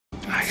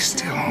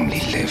still only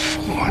live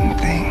for one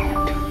thing,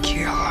 to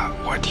kill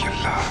what you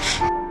love.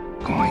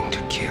 Going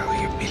to kill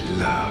your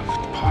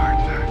beloved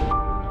partner.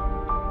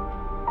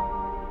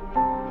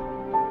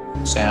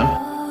 Sam?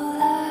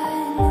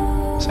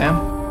 Sam?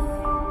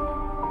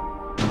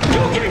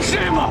 You get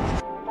Sam up!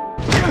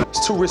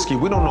 It's too risky.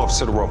 We don't know if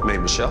Sidorov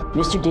made Michelle.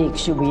 Mr.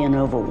 Deeks, you'll be in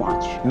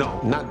Overwatch.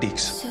 No, not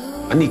Deeks.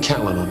 I need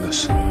Callen on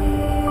this. I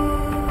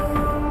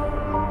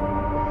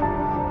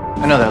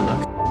know that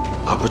look.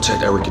 I'll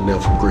protect Eric and Nell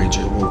from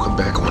Granger and won't come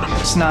back on him.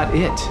 That's not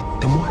it.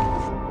 Then what?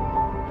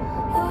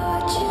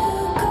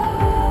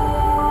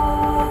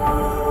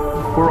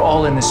 We're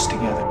all in this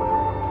together.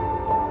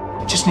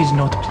 Just need to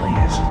know what the plan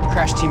is.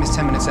 Crash team is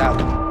 10 minutes out.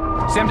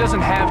 Sam doesn't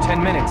have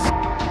 10 minutes.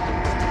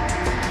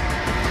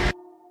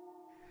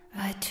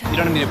 You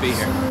don't need to be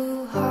here.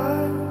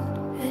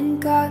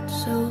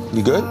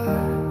 You good?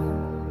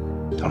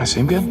 Don't I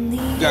seem good?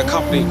 You got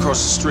company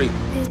across the street.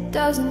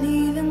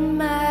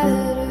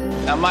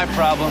 Not my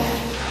problem.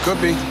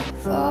 Could be.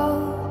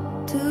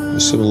 You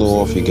seem a little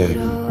off your game.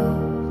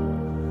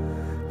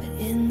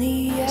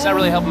 It's not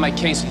really helping my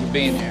case of you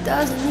being here.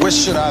 Where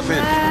should I have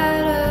been?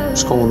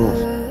 What's going on?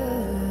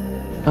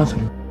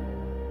 Nothing.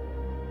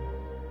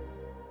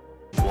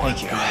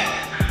 Thank you.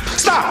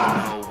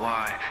 Stop!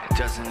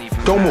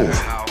 Don't move.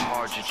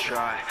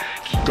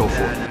 Go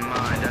for it.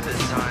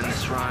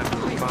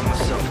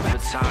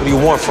 What do you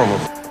want from him?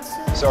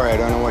 Sorry, I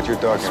don't know what you're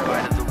talking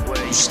about.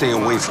 You stay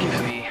away from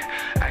him.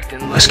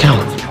 Where's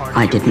Callen?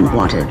 I didn't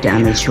want to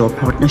damage your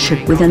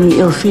partnership with any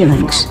ill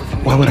feelings.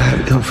 Why would I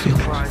have ill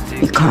feelings?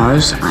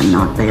 Because I'm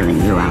not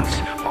bailing you out.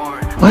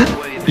 What?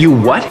 You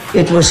what?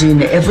 It was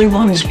in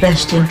everyone's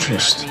best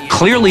interest.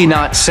 Clearly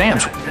not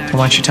Sam's. Why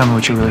don't you tell me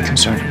what you're really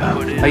concerned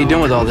about? How you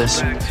doing with all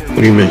this? What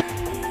do you mean?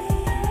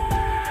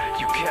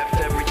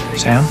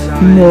 Sam?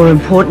 More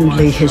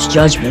importantly, his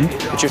judgment.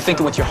 But you're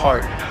thinking with your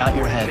heart, not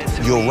your head.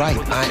 You're right,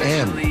 I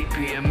am.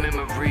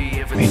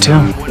 Me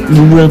too.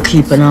 You will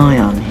keep an eye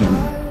on him.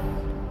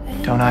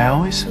 Don't I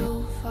always?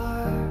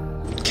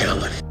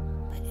 Callen.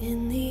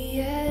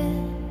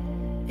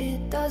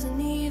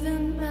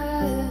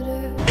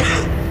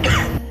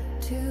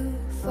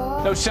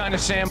 No sign of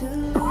Sam.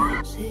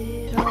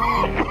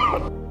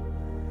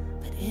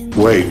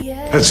 Wait,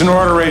 that's an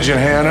order, Agent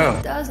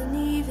Hanna.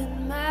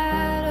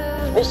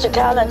 Mr.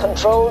 Callen,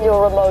 control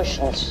your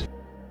emotions.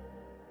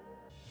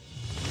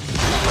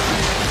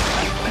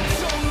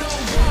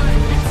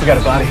 We got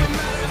a body.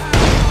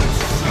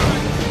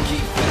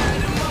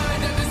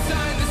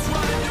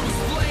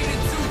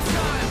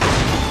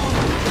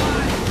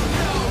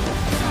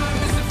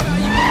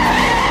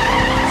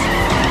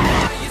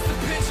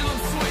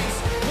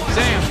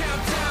 Sam,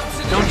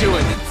 don't do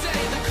it.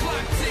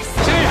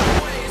 Sam!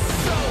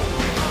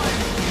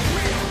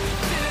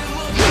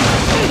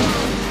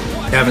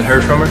 You haven't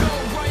heard from her?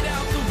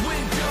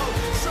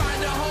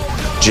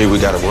 Gee, we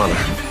gotta run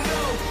her.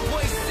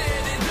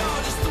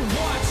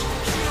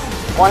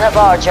 One of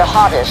our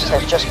jihadists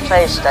has just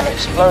placed an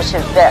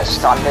explosive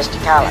vest on Mr.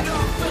 Callen.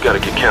 We gotta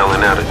get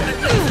Callen out of there.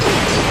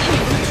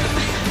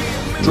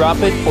 Drop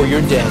it or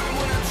you're dead.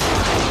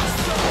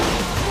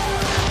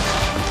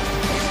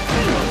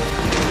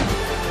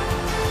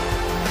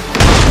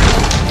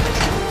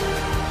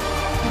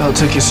 Well, it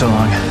took you so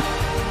long.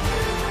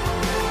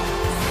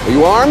 Are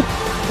you armed?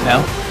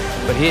 No,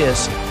 but he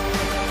is.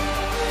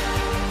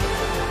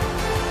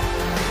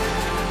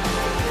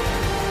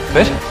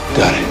 Good?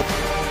 Got it.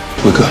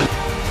 We're good.